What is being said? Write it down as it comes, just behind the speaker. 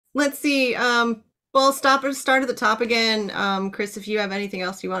Let's see. Well, start at the top again. Chris, if you have anything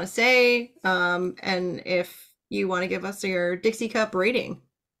else you want to say, and if you want to give us your Dixie Cup rating,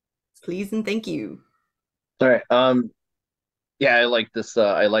 please and thank you. Sorry. Yeah, I like this.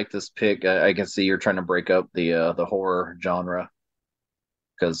 I like this pick. I can see you're trying to break up the horror genre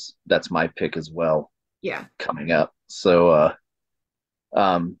because that's my pick as well Yeah. coming up. So,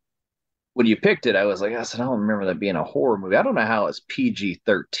 um, when you picked it, I said, I don't remember that being a horror movie. I don't know how it's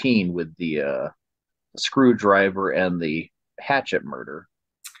PG-13 with the screwdriver and the hatchet murder.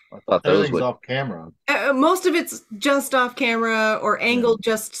 I thought those Everything's would off camera. Most of it's just off camera or Yeah. angled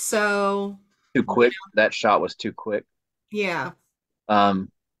just so, too you quick. That shot was too quick. yeah. Um,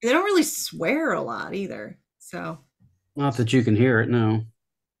 They don't really swear a lot either. So, Not that you can hear it, no.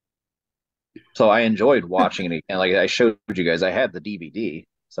 so I enjoyed watching it again. Like I showed you guys, I had the DVD,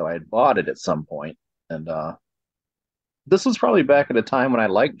 so I had bought it at some point, and this was probably back at a time when I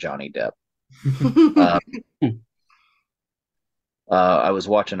liked Johnny Depp. Uh, I was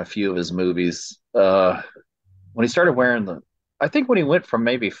watching a few of his movies. When he started wearing I think when he went from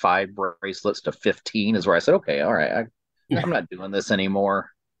maybe 5 bracelets to 15 is where I said, okay, all right, I'm not doing this anymore.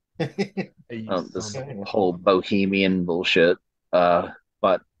 This Okay. whole bohemian bullshit.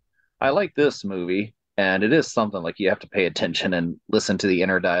 But I like this movie, and it is something like you have to pay attention and listen to the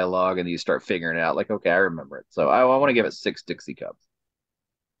inner dialogue, and you start figuring it out. Like, okay, I remember it. So I want to give it 6 Dixie Cups.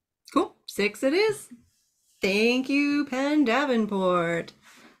 cool. 6 it is. Thank you, Penn Davenport.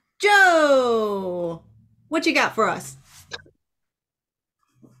 Joe, what you got for us?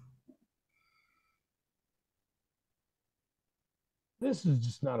 This is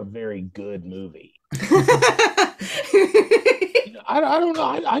just not a very good movie. Yeah. I don't know.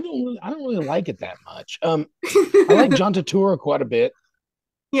 I don't really like it that much. I like John Turturro quite a bit.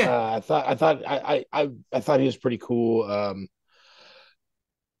 I thought he was pretty cool.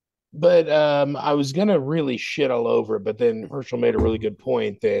 But I was gonna really shit all over it, but then Herschel made a really good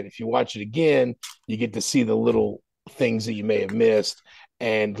point that if you watch it again, you get to see the little things that you may have missed.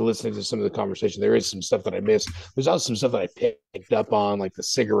 And listening to some of the conversation, there is some stuff that I missed. There's also some stuff that I picked up on, like the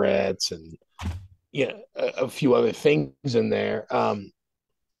cigarettes and a few other things in there.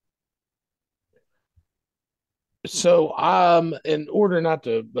 In order not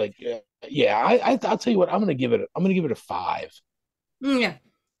to I'll tell you what, I'm gonna give it a five. Yeah.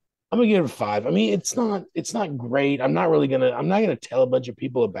 I'm gonna give it a five. I mean, it's not great. I'm not gonna tell a bunch of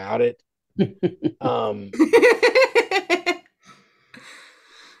people about it. Um,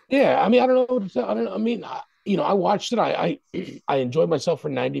 yeah, I mean, I don't know what to tell. I don't know. I mean, I watched it. I enjoyed myself for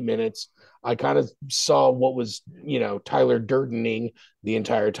 90 minutes. I kind of saw what was, Tyler Durdening the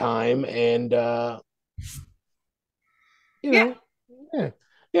entire time, and you Yeah. know,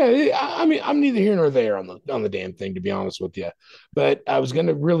 yeah, yeah. I mean, I'm neither here nor there on the damn thing, to be honest with you. But I was going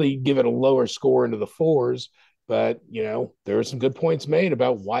to really give it a lower score into the fours, but there are some good points made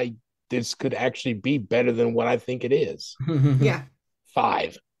about why this could actually be better than what I think it is. Yeah.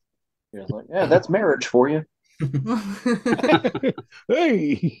 Five. Yeah, like, yeah, that's marriage for you.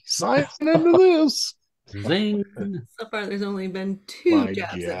 Hey, sign into this. Zing. So far, there's only been two My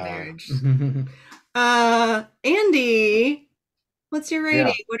jabs at God. marriage. Andy, what's your rating?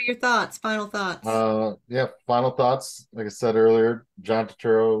 Yeah. What are your thoughts? Final thoughts? Yeah. Final thoughts. Like I said earlier, John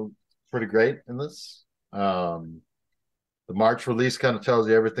Turturro pretty great in this. The March release kind of tells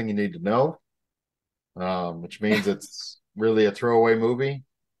you everything you need to know, which means it's really a throwaway movie.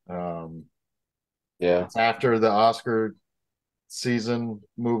 Um, Yeah. it's after the Oscar season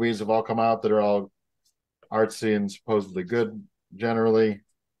movies have all come out that are all artsy and supposedly good generally.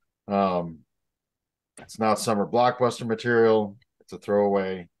 Um, it's not summer blockbuster material. It's a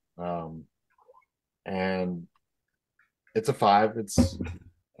throwaway. Um, and it's a five. It's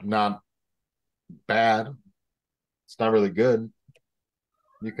not bad. It's not really good.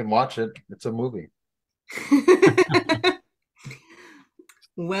 You can watch it. It's a movie.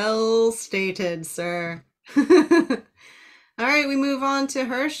 Well stated, sir. All right, we move on to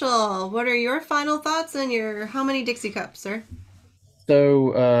Herschel. What are your final thoughts and your how many Dixie cups, sir?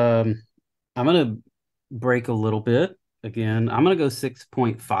 So I'm gonna break a little bit again. I'm gonna go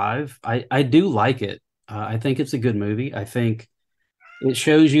 6.5. I do like it. I think it's a good movie. I think it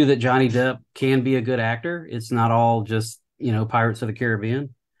shows you that Johnny Depp can be a good actor. It's not all just, Pirates of the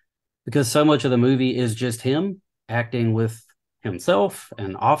Caribbean, because so much of the movie is just him acting with himself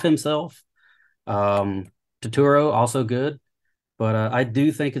and off himself. Um, Totoro also good, but I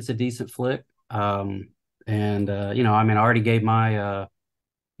do think it's a decent flick. And I mean, I already gave my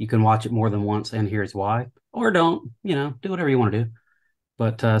you can watch it more than once, and here's why, or don't, do whatever you want to do.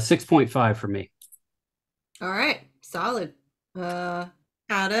 But 6.5 for me. All right, solid. Uh,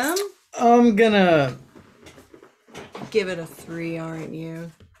 Adam, I'm gonna. give it a 3, aren't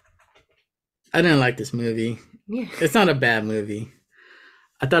you? I didn't like this movie. Yeah. It's not a bad movie.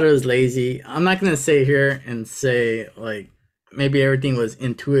 I thought it was lazy. I'm not gonna sit here and say like maybe everything was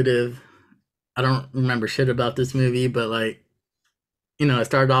intuitive. I don't remember shit about this movie, but like, it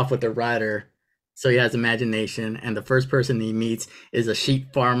started off with a writer, so he has imagination, and the first person he meets is a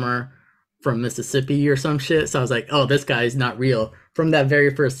sheep farmer from Mississippi or some shit. So I was like, oh, this guy's not real. From that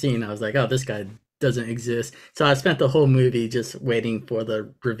very first scene, I was like, oh, this guy doesn't exist. So I spent the whole movie just waiting for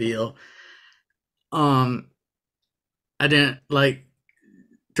the reveal. I didn't like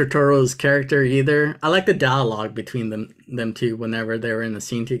Totoro's character either. I like the dialogue between them two whenever they were in the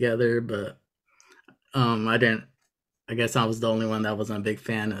scene together, but I didn't. I guess I was the only one that wasn't a big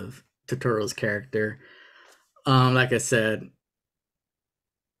fan of Totoro's character. Like I said,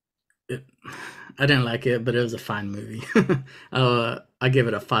 I didn't like it, but it was a fine movie. I give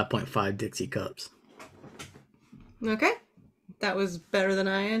it a 5.5 Dixie Cups. Okay. That was better than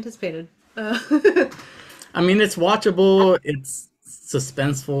I anticipated. I mean, it's watchable. It's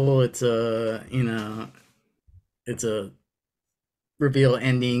suspenseful. It's a reveal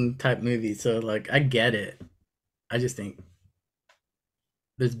ending type movie. So like, I get it. I just think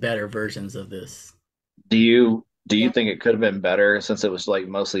there's better versions of this. Do you Yeah. think it could have been better since it was like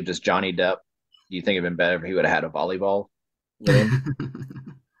mostly just Johnny Depp? Do you think it'd been better if he would have had a volleyball game?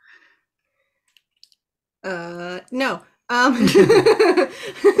 No.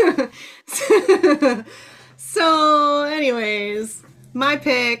 So, anyways, my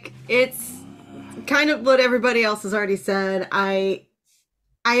pick, it's kind of what everybody else has already said. I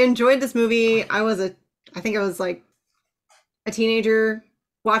enjoyed this movie. I think I was like a teenager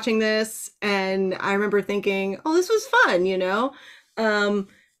watching this, and I remember thinking, oh, this was fun,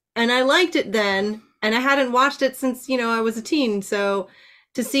 and I liked it then, and I hadn't watched it since, I was a teen. So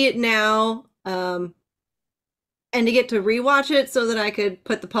to see it now, and to get to rewatch it so that I could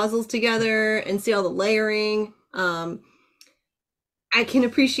put the puzzles together and see all the layering, I can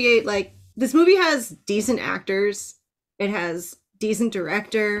appreciate, like, this movie has decent actors. It has decent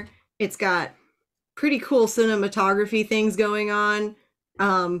director. It's got pretty cool cinematography things going on,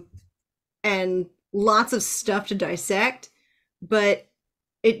 and lots of stuff to dissect, but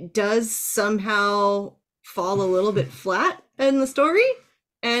it does somehow fall a little bit flat in the story,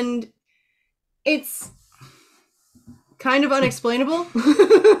 and it's kind of unexplainable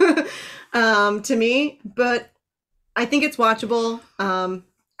to me, but I think it's watchable. I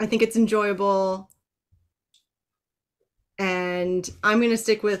think it's enjoyable, and I'm gonna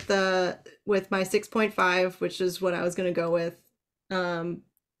stick with my 6.5, which is what I was gonna go with.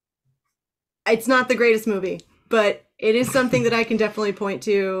 It's not the greatest movie, but it is something that I can definitely point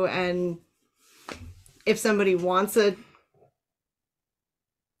to, and if somebody wants I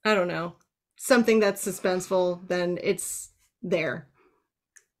don't know, something that's suspenseful, then it's there.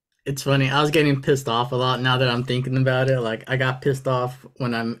 It's funny. I was getting pissed off a lot now that I'm thinking about it. Like, I got pissed off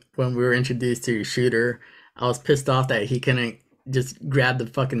when we were introduced to Shooter. I was pissed off that he couldn't just grab the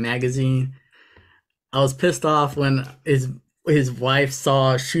fucking magazine. I was pissed off when his wife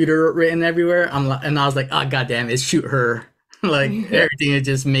saw Shooter written everywhere. And I was like, oh, goddamn, it's shoot her. Like, everything is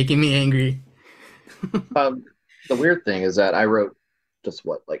just making me angry. The weird thing is that I wrote just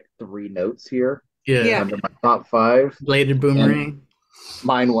like 3 notes here Yeah. under my top 5. Bladed boomerang.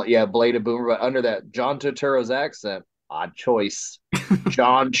 Mine was, yeah, Bladed Boomer, but under that John Turturro's accent, odd choice.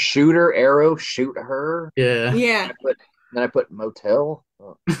 John Shooter, arrow, shoot her. Yeah. Yeah. Then I put motel.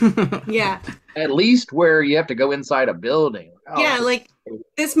 Oh. Yeah. At least where you have to go inside a building. Oh, Yeah, like,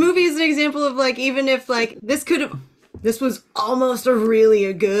 this movie is an example of, like, even if, like, this was almost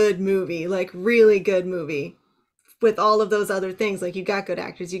a good movie, like, really good movie, with all of those other things. Like, you got good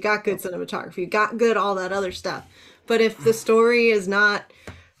actors, you got good cinematography, you got good all that other stuff. But if the story is not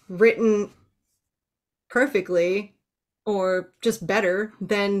written perfectly or just better,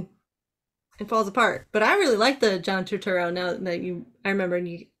 then it falls apart. But I really like the John Turturro, now that I remember,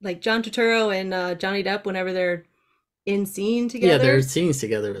 like John Turturro and Johnny Depp, whenever they're in scene together. Yeah, their scenes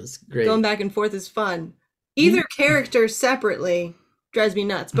together was great. Going back and forth is fun. Either character separately drives me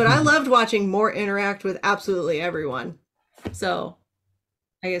nuts, but I loved watching Mort interact with absolutely everyone. So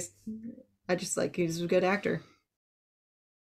I guess I just like, he's a good actor.